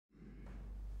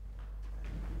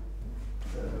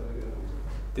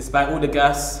Despite all the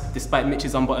gas, despite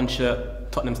Mitch's unbuttoned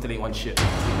shirt, Tottenham still ain't won shit.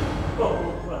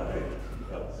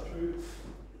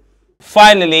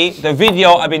 Finally, the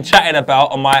video I've been chatting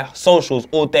about on my socials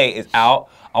all day is out.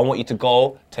 I want you to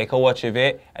go, take a watch of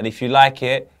it, and if you like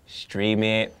it, stream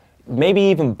it. Maybe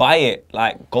even buy it,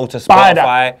 like go to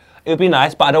Spotify. It would be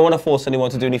nice, but I don't want to force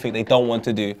anyone to do anything they don't want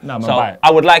to do. No, man, so buy it.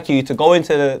 I would like you to go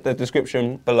into the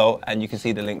description below and you can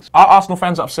see the links. Are Arsenal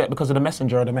fans upset because of the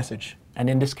messenger or the message? And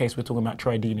in this case, we're talking about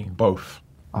Troy Deeney. Both.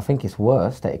 I think it's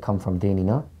worse that it come from Deeney,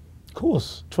 no? Of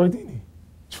course, Troy Deeney.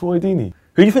 Troy Deeney.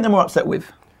 Who do you think they're more upset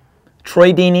with?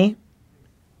 Troy Deeney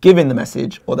giving the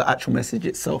message or the actual message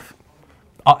itself?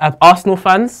 As Arsenal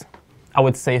fans, I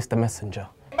would say it's the messenger.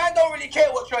 Man don't really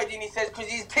care what Troy Deeney says because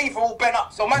his teeth are all bent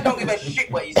up, so man don't give a shit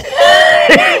what he says.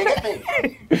 You get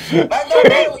me? Man don't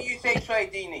care what you say, Troy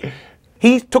Deeney.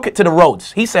 He took it to the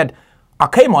roads. He said, I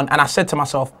came on and I said to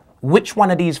myself, which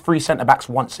one of these three centre-backs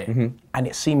wants it? And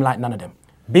it seemed like none of them.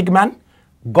 Big man,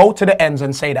 go to the ends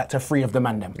and say that to three of the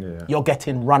man them. Yeah. You're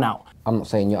getting run out. I'm not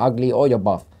saying you're ugly or you're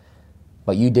buff,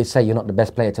 but you did say you're not the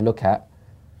best player to look at.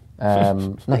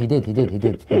 No, he did.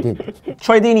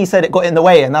 Troy Deeney said it got in the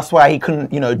way and that's why he couldn't,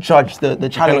 judge the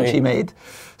challenge he made.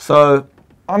 So,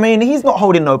 I mean, he's not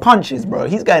holding no punches, bro.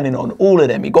 He's going in on all of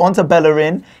them. He got onto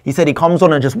Bellerin. He said he comes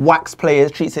on and just whacks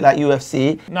players, treats it like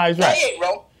UFC. No, he's right. He ain't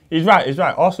wrong. He's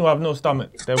right. Arsenal have no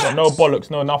stomach. They've got no bollocks,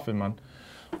 no nothing, man.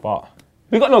 But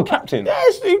We got no captain.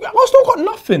 yes, Arsenal got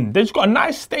nothing. They just got a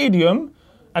nice stadium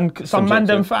and some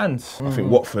mandem fans. I think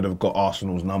Watford have got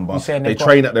Arsenal's number. saying They they've got-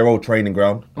 train at their old training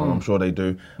ground. I'm sure they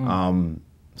do.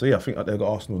 So yeah, I think they've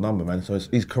got Arsenal's number, man. So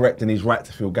he's correct and he's right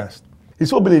to feel gassed. His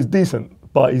football is decent,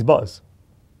 but he's butters.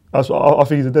 That's what I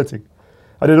think he's a dead thing.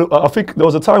 I think there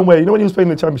was a time where, when he was playing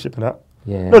in the Championship and that?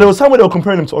 Yeah. No, there was a time where they were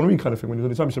comparing him to Henry kind of thing when he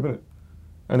was in the Championship, innit?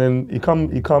 And then he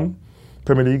come,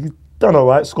 Premier League, he's done all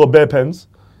right, scored bare pens,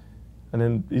 and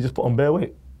then he just put on bare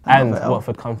weight. And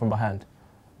Watford come from behind.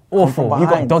 Awful. You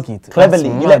got doggied. Cleverly.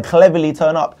 You let Cleverly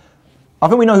turn up. I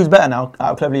think we know who's better now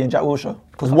out of Cleverly and Jack Wilshere.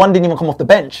 Because one didn't even come off the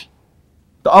bench.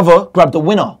 The other grabbed the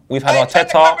winner. We've had Hey, turn the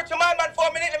Arteta. camera to my man for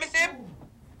a minute, let me see him.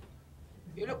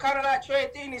 You look kind of like Troy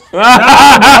Deeney.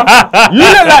 You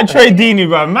look like Troy Deeney,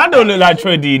 bro. Man don't look like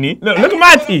Troy Deeney. Look at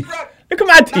my teeth. Look at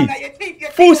my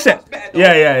teeth. Full set.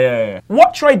 Yeah.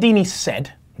 What Troy Deeney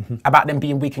said about them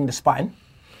being weak in the spine,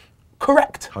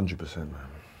 correct. 100%, man.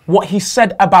 What he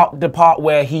said about the part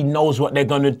where he knows what they're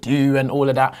going to do and all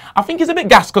of that, I think he's a bit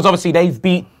gassed because obviously they've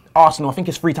beat Arsenal, I think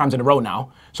it's 3 times in a row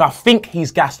now. So I think he's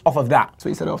gassed off of that. So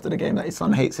he said after the game that his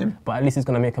son hates him. But at least he's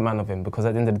going to make a man of him because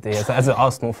at the end of the day, as an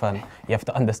Arsenal fan, you have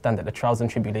to understand that the trials and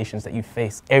tribulations that you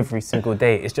face every single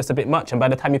day is just a bit much. And by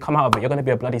the time you come out of it, you're going to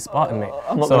be a bloody Spartan, mate.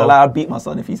 I'm not going to lie, I'd beat my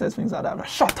son if he says things like that.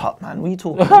 Shut up, man. What are you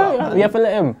talking about, man? We have to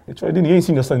let him. Troy Deeney, you ain't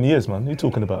seen your son in years, man. What are you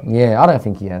talking about? Yeah, I don't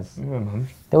think he has. Yeah, man.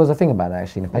 There was a thing about that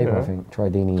actually in the paper, Yeah. I think. Troy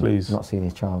Deeney Please. not seeing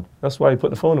his child. That's why he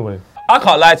put the phone away. I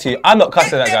can't lie to you. I'm not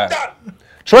cussing that guy.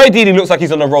 Troy Deeney looks like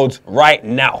he's on the roads right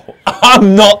now.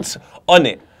 I'm not on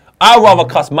it. I'd rather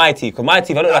cuss my teeth, because my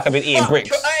teeth, I look like I've been eating bricks.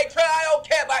 Hey, Troy, I don't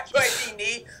care about Troy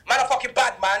Deeney. Man, a fucking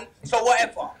bad man, so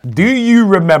whatever. Do you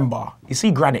remember, you see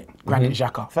Granit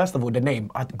Xhaka? First of all, the name,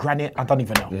 Granit, I don't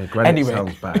even know. Yeah, Granit anyway,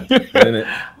 sounds bad, doesn't it?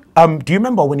 Do you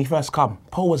remember when he first come?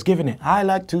 Paul was giving it, I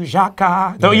like to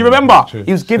Xhaka. Don't you remember? True.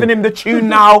 He was giving him the tune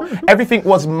now. Everything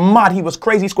was mad. He was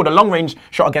crazy. He scored a long range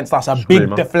shot against us, a big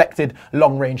Screamer. deflected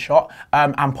long range shot.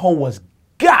 And Paul was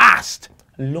gassed.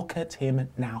 Look at him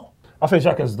now. I think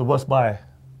Xhaka's the worst buy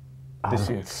this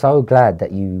year. So glad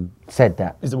that you said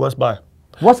that. He's the worst buy.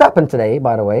 What's happened today,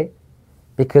 by the way?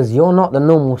 Because you're not the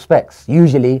normal specs.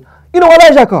 Usually, I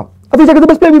like Xhaka. I think Xhaka's the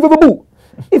best player we've ever bought.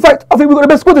 In fact, I think we've got the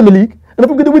best squad in the league, and I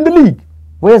think we're going to win the league.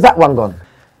 Where's that one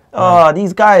gone?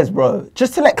 These guys, bro.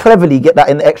 Just to let Cleverly get that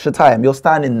in the extra time, you're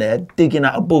standing there digging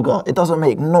at a booger. It doesn't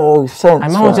make no sense.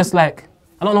 And man was just like,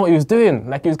 I don't know what he was doing.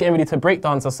 Like he was getting ready to break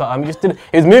dance or something.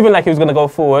 He was moving like he was going to go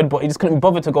forward, but he just couldn't be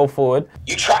bothered to go forward.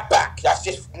 You track back. That's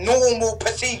just normal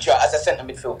procedure as a centre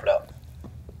midfield player.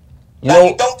 You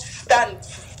You don't stand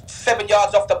 7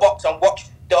 yards off the box and watch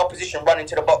the opposition run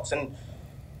into the box and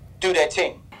do their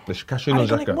thing. They should cash in on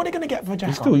Xhaka. What are they going to get for Xhaka?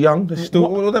 He's still young. They're still,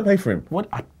 what did they pay for him? What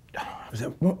Was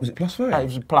it plus 30? It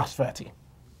was plus 30.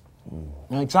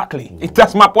 Exactly.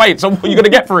 That's my point. So what are you going to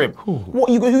get for him?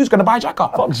 Who's going to buy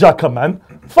Xhaka? Fuck Xhaka, man.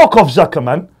 Fuck off Xhaka,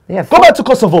 man. Yeah, Go back to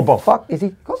Kosovo, bro. Fuck, is he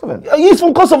Kosovan? He's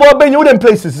from Kosovo, Albania, all them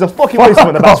places. He's a fucking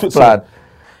wasteman about Switzerland.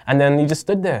 And then he just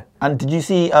stood there. And did you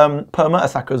see Per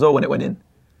Mertesacker as well when it went in?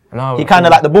 No, He kind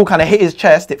of the ball kind of hit his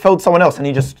chest, it fell to someone else, and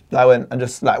he just went and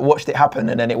just watched it happen,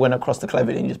 and then it went across the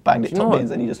Cleverly and he just banged it top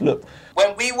bins, and he just looked.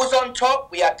 When we was on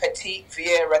top, we had Petit,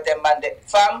 Vieira, them man.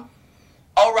 Fam,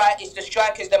 all right, it's the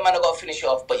strikers that man are got to finish it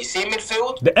off. But you see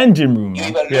midfield, The engine room, you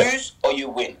man. either lose or you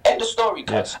win. End of story,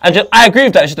 cuz. And I agree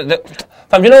with that. It's just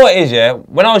fam, you know what it is, yeah?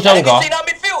 When I was Have younger, you seen our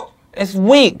midfield? it's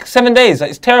weak. 7 days. Like,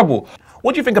 it's terrible.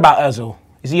 What do you think about Ozil?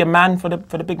 Is he a man for the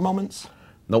big moments?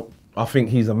 Nope. I think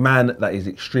he's a man that is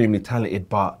extremely talented,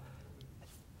 but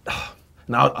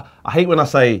now I hate when I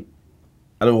say,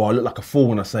 I look like a fool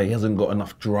when I say he hasn't got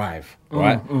enough drive,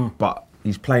 right? But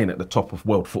he's playing at the top of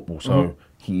world football, so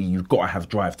you've got to have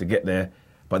drive to get there.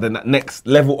 But then that next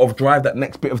level of drive, that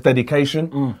next bit of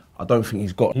dedication, I don't think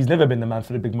he's got. He's never been the man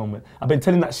for the big moment. I've been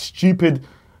telling that stupid,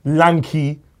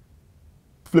 lanky,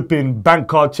 flipping bank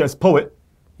card chess poet,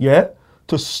 yeah,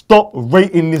 to stop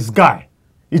rating this guy.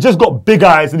 He's just got big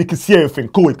eyes and he can see everything.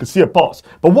 Cool, he can see a pass.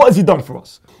 But what has he done for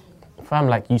us? Fam,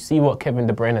 like, you see what Kevin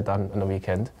De Bruyne done on the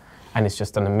weekend, and it's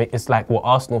just it's like what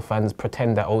Arsenal fans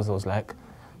pretend that Ozil's like.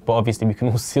 But obviously we can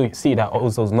all see that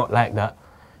Ozil's not like that.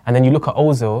 And then you look at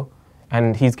Ozil,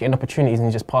 and he's getting opportunities and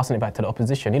he's just passing it back to the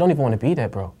opposition. He don't even want to be there,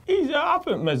 bro. I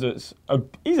think Mesut's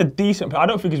he's a decent player. I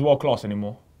don't think he's world class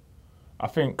anymore. I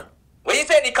think. When you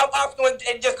saying he come Arsenal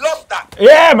and just lost that?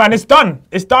 Yeah, man, it's done.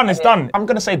 It's done. It's done. I'm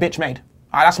gonna say bitch made.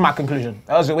 That's my conclusion.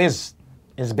 Ozil is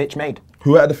bitch made.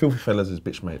 Who out of the filthy fellas is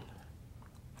bitch made?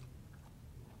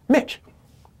 Mitch.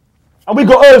 And we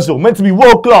got Ozil, meant to be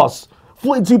world class,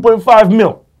 42.5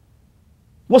 mil.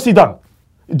 What's he done?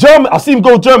 I see him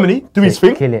go to Germany, do his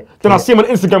thing. Kill it. Then I see him on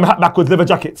Instagram hat backwards, leather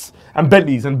jackets and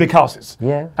Bentleys and big houses.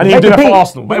 Yeah. And he's doing that for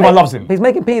Arsenal, but everyone loves him. He's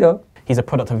making P though. He's a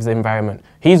product of his environment.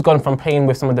 He's gone from playing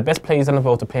with some of the best players in the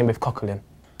world to playing with Coquelin.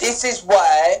 This is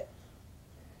why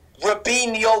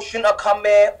Robinho shouldn't have come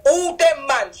here. All them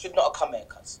man should not have come here,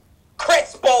 cuz.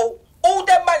 Crespo, all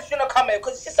them man shouldn't have come here,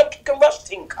 because it's just some kick and rush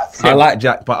thing, cuz. I like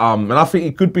Jack, but and I think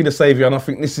he could be the saviour, and I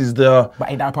think this is But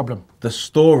ain't that a problem? the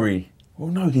story. Well,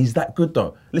 no, he's that good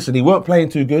though. Listen, he weren't playing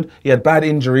too good. He had bad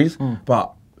injuries,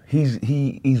 but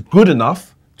he's good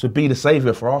enough to be the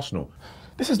saviour for Arsenal.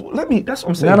 That's what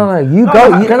I'm saying. No, you go.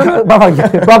 No,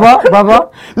 brother.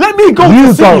 Let me go You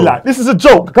to City, go. like, this is a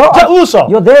joke. Go. Jack Wilshere.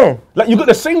 You're there. Like, you got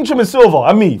the same trim as Silva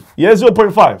and me. Yeah,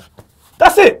 0.5.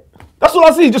 That's it. That's all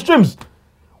I see, just trims.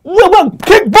 Well,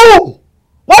 kick ball.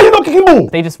 Why are you not kicking ball?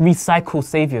 They just recycle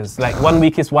saviours. Like, 1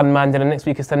 week is one man, then the next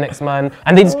week is the next man.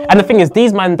 And the thing is,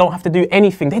 these men don't have to do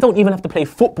anything. They don't even have to play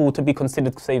football to be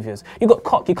considered saviours. You got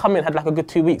Cock, he come in, had like a good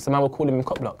 2 weeks, and man will call him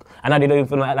Cop Block. And now they don't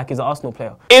even act like he's an Arsenal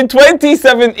player. In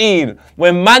 2017,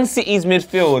 when Man City's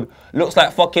midfield looks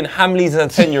like fucking Hamleys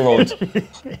as a 10-year-old,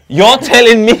 you're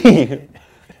telling me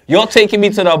you're taking me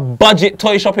to the budget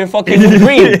toy shop in fucking Wood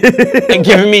Green and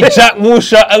giving me Jack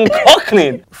Wilshere and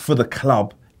Coquelin? For the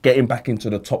club, getting back into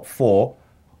the top 4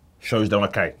 shows them,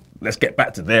 okay, let's get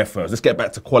back to there first. Let's get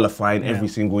back to qualifying every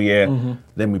single year.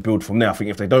 Then we build from there. I think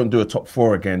if they don't do a top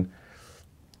 4 again,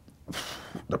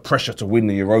 the pressure to win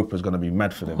the Europa is going to be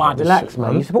mad for them. Relax,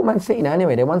 man. You support Man City now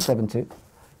anyway. They won 7-2.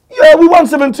 Yeah, we won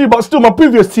 7-2, but still, my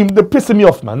previous team, they're pissing me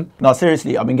off, man. No,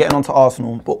 seriously, I've been getting onto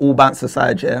Arsenal, but all bants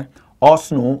aside, yeah.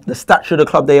 Arsenal, the stature of the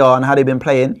club they are and how they've been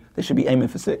playing, they should be aiming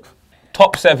for 6th.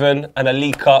 Top 7 and a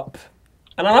League Cup.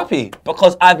 And I'm happy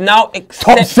because I've now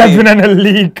accepted. Top 7 and a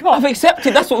league. I've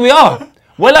accepted, that's what we are.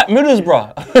 We're like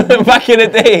Middlesbrough back in the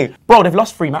day. Bro, they've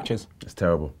lost 3 matches. It's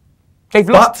terrible. They've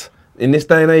lost. But in this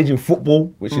day and age in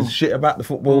football, which is shit about the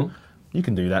football, you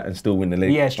can do that and still win the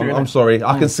league. Yeah, it's true, I'm innit? sorry.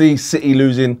 I can see City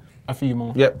losing. A few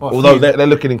more. Yep. Well, a Although few. they're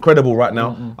looking incredible right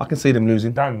now, I can see them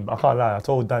losing. Dan, I can't lie. I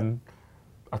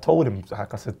told him,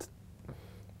 like I said,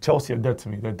 Chelsea are dead to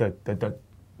me. They're dead.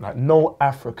 Like, no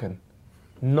African,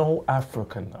 I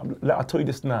tell you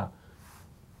this now,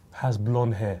 has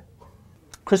blonde hair.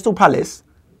 Crystal Palace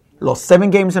lost 7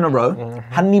 games in a row,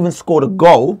 hadn't even scored a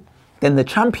goal. Then the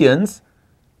champions,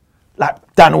 like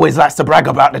Dan always likes to brag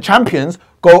about the champions,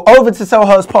 go over to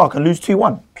Selhurst Park and lose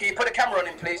 2-1. Can you put the camera on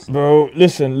him, please? Bro,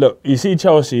 listen, look, you see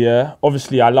Chelsea, yeah?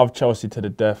 Obviously, I love Chelsea to the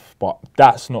death, but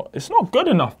it's not good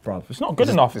enough, bruv. It's not good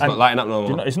enough. It's not lighting up no more.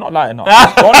 You know, it's not lighting up.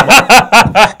 It's gone,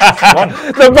 bruv. It's gone.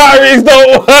 The batteries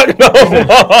don't work no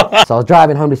more. So I was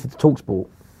driving home listening to TalkSport,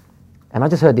 and I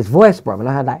just heard this voice, bro, and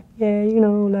I had like, yeah, you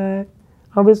know, like,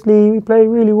 obviously we play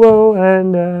really well,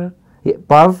 and yeah,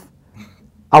 bruv,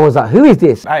 I was like, who is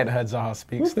this? I ain't heard Zaha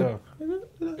speak still.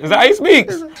 Is that how he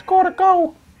speaks? Scored a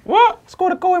goal. What?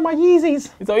 Scored a goal in my Yeezys. Is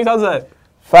that what he sounds like?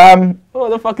 Fam, What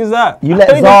the fuck is that? You I let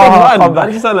thought he just Zaha said man, come but back.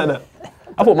 he just sound like that.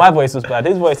 I thought my voice was bad.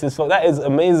 His voice is that is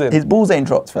amazing. his balls ain't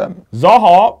dropped, fam.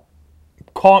 Zaha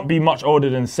can't be much older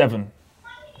than 7,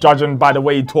 judging by the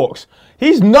way he talks.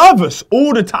 He's nervous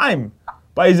all the time,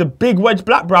 but he's a big wedge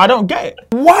black, bro. I don't get it.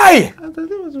 Why?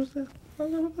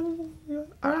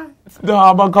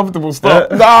 Nah, I'm uncomfortable.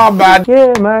 Stop. Nah, man.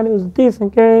 Yeah, man, it was a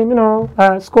decent game, you know.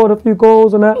 I scored a few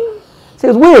goals and that. See,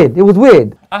 it was weird. It was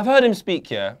weird. I've heard him speak,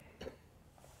 yeah.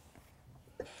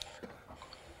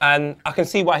 And I can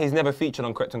see why he's never featured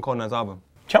on Krypton Conan's album.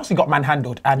 Chelsea got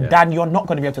manhandled, and Dan, you're not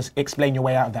going to be able to explain your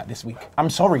way out of that this week. I'm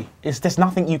sorry. There's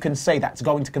nothing you can say that's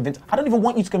going to convince. I don't even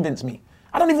want you to convince me.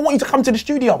 I don't even want you to come to the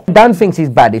studio. Dan thinks he's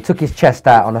bad. He took his chest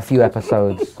out on a few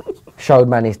episodes, showed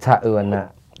man his tattoo and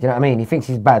that. You know what I mean? He thinks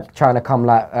he's bad, trying to come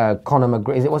like Conor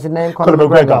McGregor. What's his name? Conor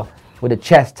McGregor. With a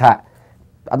chest tat.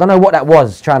 I don't know what that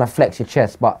was, trying to flex your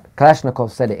chest, but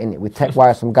Kalashnikov said it, innit? We tech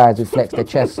wire some guys who flex their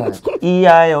chest.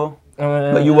 E-I-O.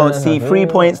 But you won't see 3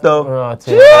 points though.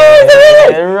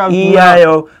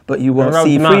 E-I-O. But you won't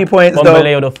see 3 points though.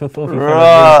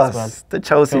 Ross, the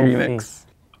Chelsea remix.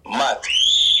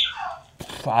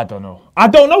 I don't know.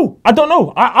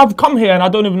 I've come here and I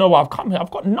don't even know why I've come here.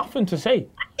 I've got nothing to say.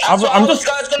 I'm just,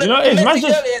 you know, it's man's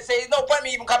just. There's no point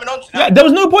me even coming on tonight. Yeah, there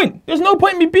was no point. There's no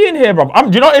point in me being here, bro.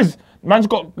 Do you know what it is? Man's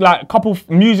got like a couple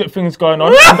music things going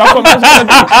on. And that's what man's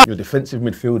gonna do. Your defensive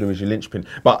midfielder is your linchpin.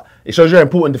 But it shows you how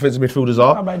important defensive midfielders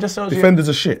are. Yeah, but it just shows defenders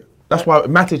are shit. That's why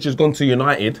Matic has gone to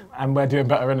United. And we're doing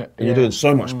better, innit? And you're doing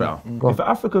so much better. If an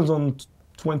African's on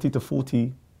 20 to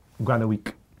 40 grand a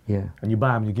week, Yeah. and you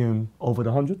buy them, you give them over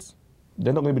the hundreds,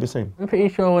 they're not going to be the same. I'm pretty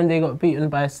sure when they got beaten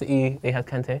by City, they had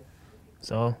Kante.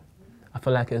 So I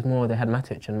feel like it's more they had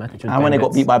Matic and Matic was And when they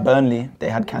got beat by Burnley, they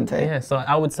had Kante. Yeah, so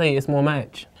I would say it's more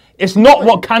Matic. It's not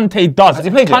what Kante does.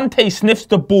 Kante sniffs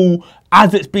the ball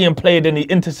as it's being played and he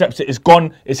intercepts it. It's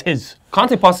gone. It's his.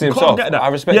 Kante passes himself. I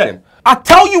respect him. I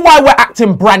tell you why we're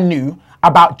acting brand new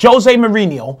about Jose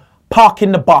Mourinho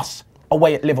parking the bus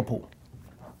away at Liverpool.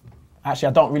 Actually,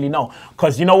 I don't really know.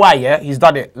 Because you know why, yeah? He's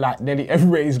done it like nearly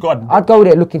everywhere he's gone. I'd go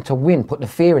there looking to win, put the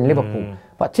fear in Liverpool.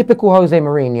 But typical Jose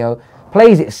Mourinho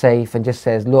plays it safe and just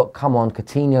says, look, come on,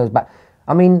 Coutinho's back.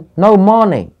 I mean, no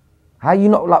Mane. How you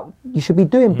not, like, you should be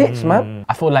doing bits, man.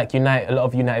 I feel like a lot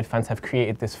of United fans have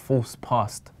created this false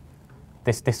past.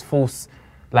 This false,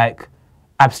 like,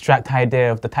 abstract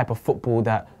idea of the type of football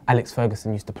that Alex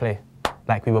Ferguson used to play.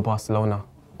 Like we were Barcelona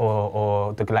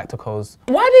or the Galacticos.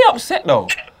 Why are they upset though?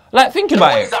 Like, think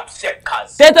about it. Upset,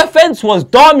 cuz. Their defence was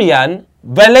Darmian,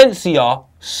 Valencia,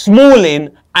 Smalling,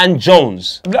 and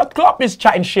Jones. The club is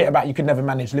chatting shit about you could never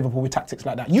manage Liverpool with tactics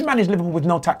like that. You manage Liverpool with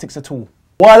no tactics at all.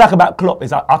 What I like about Klopp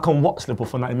is I can watch Liverpool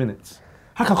for 90 minutes.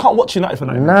 I can't watch United for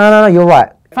 90 minutes. No, you're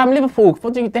right. Fam, Liverpool,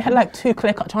 they had like 2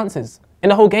 clear-cut chances in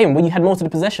the whole game when you had most of the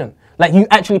possession. Like, you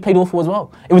actually played awful as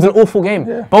well. It was an awful game.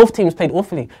 Yeah. Both teams played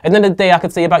awfully. At the end of the day, I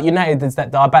could say about United is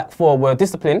that our back four were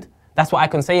disciplined. That's what I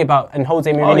can say about, and Jose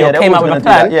Mourinho came out with a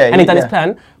plan, and he done his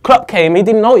plan. Klopp came, he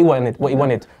didn't know what he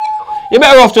wanted. You're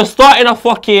better off just starting a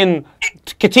fucking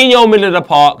Coutinho middle of the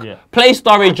park, play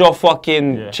Sturridge or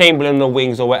fucking Chamberlain on the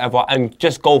wings or whatever, and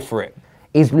just go for it.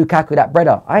 Is Lukaku that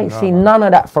brother? I ain't seen none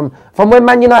of that from when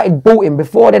Man United bought him.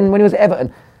 Before then, when he was at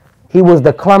Everton, he was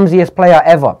the clumsiest player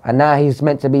ever, and now he's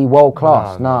meant to be world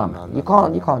class. No, you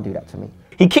can't do that to me.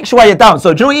 He kicks you while you're down.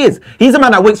 So do you know what he is? He's a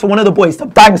man that waits for one of the boys to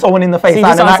bang someone in the face. See,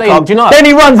 that's what I'm saying. Do you know? Then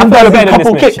he runs and does a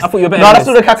couple kicks. I thought you were better. No, that's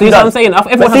what Lukaku does. See what I'm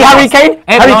saying? But see Harry Kane?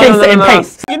 Harry Kane's setting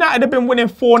pace. United have been winning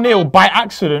 4-0 by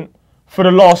accident for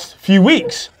the last few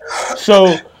weeks.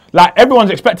 So, like,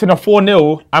 everyone's expecting a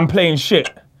 4-0 and playing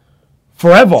shit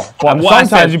forever. But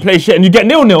sometimes you play shit and you get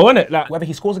 0-0, innit? Like, whether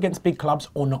he scores against big clubs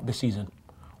or not this season,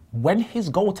 when his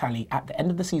goal tally at the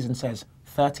end of the season says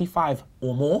 35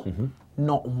 or more,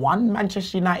 not one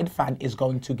Manchester United fan is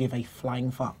going to give a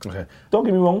flying fuck. Okay. Don't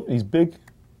get me wrong, he's big,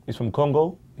 he's from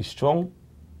Congo, he's strong,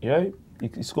 yeah,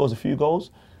 he scores a few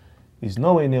goals. He's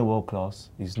nowhere near world class,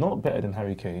 he's not better than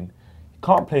Harry Kane, he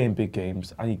can't play in big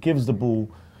games, and he gives the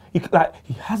ball, he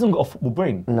hasn't got a football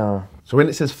brain. No. So when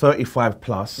it says 35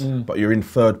 plus, but you're in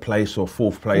 3rd place or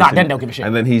 4th place, Nah, then they'll give a shit.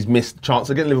 And then he's missed the chance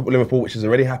against Liverpool, which has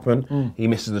already happened. He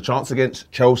misses the chance against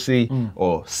Chelsea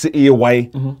or City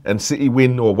away, and City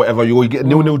win or whatever. You get a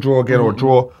 0-0 draw again or a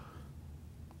draw.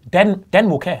 Then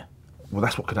we'll care. Well,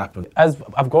 that's what could happen. As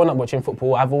I've grown up watching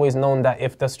football, I've always known that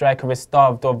if the striker is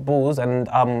starved of balls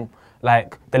and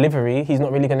like delivery, he's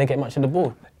not really going to get much of the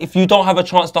ball. If you don't have a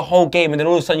chance the whole game and then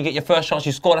all of a sudden you get your first chance,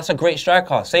 you score, that's a great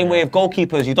striker. Same way with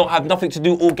goalkeepers, you don't have nothing to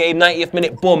do all game, 90th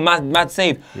minute, boom, mad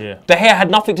save. Yeah. De Gea had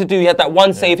nothing to do, he had that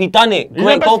one save, he done it.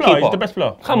 Great goalkeeper. He's the best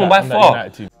player. Come on, by far.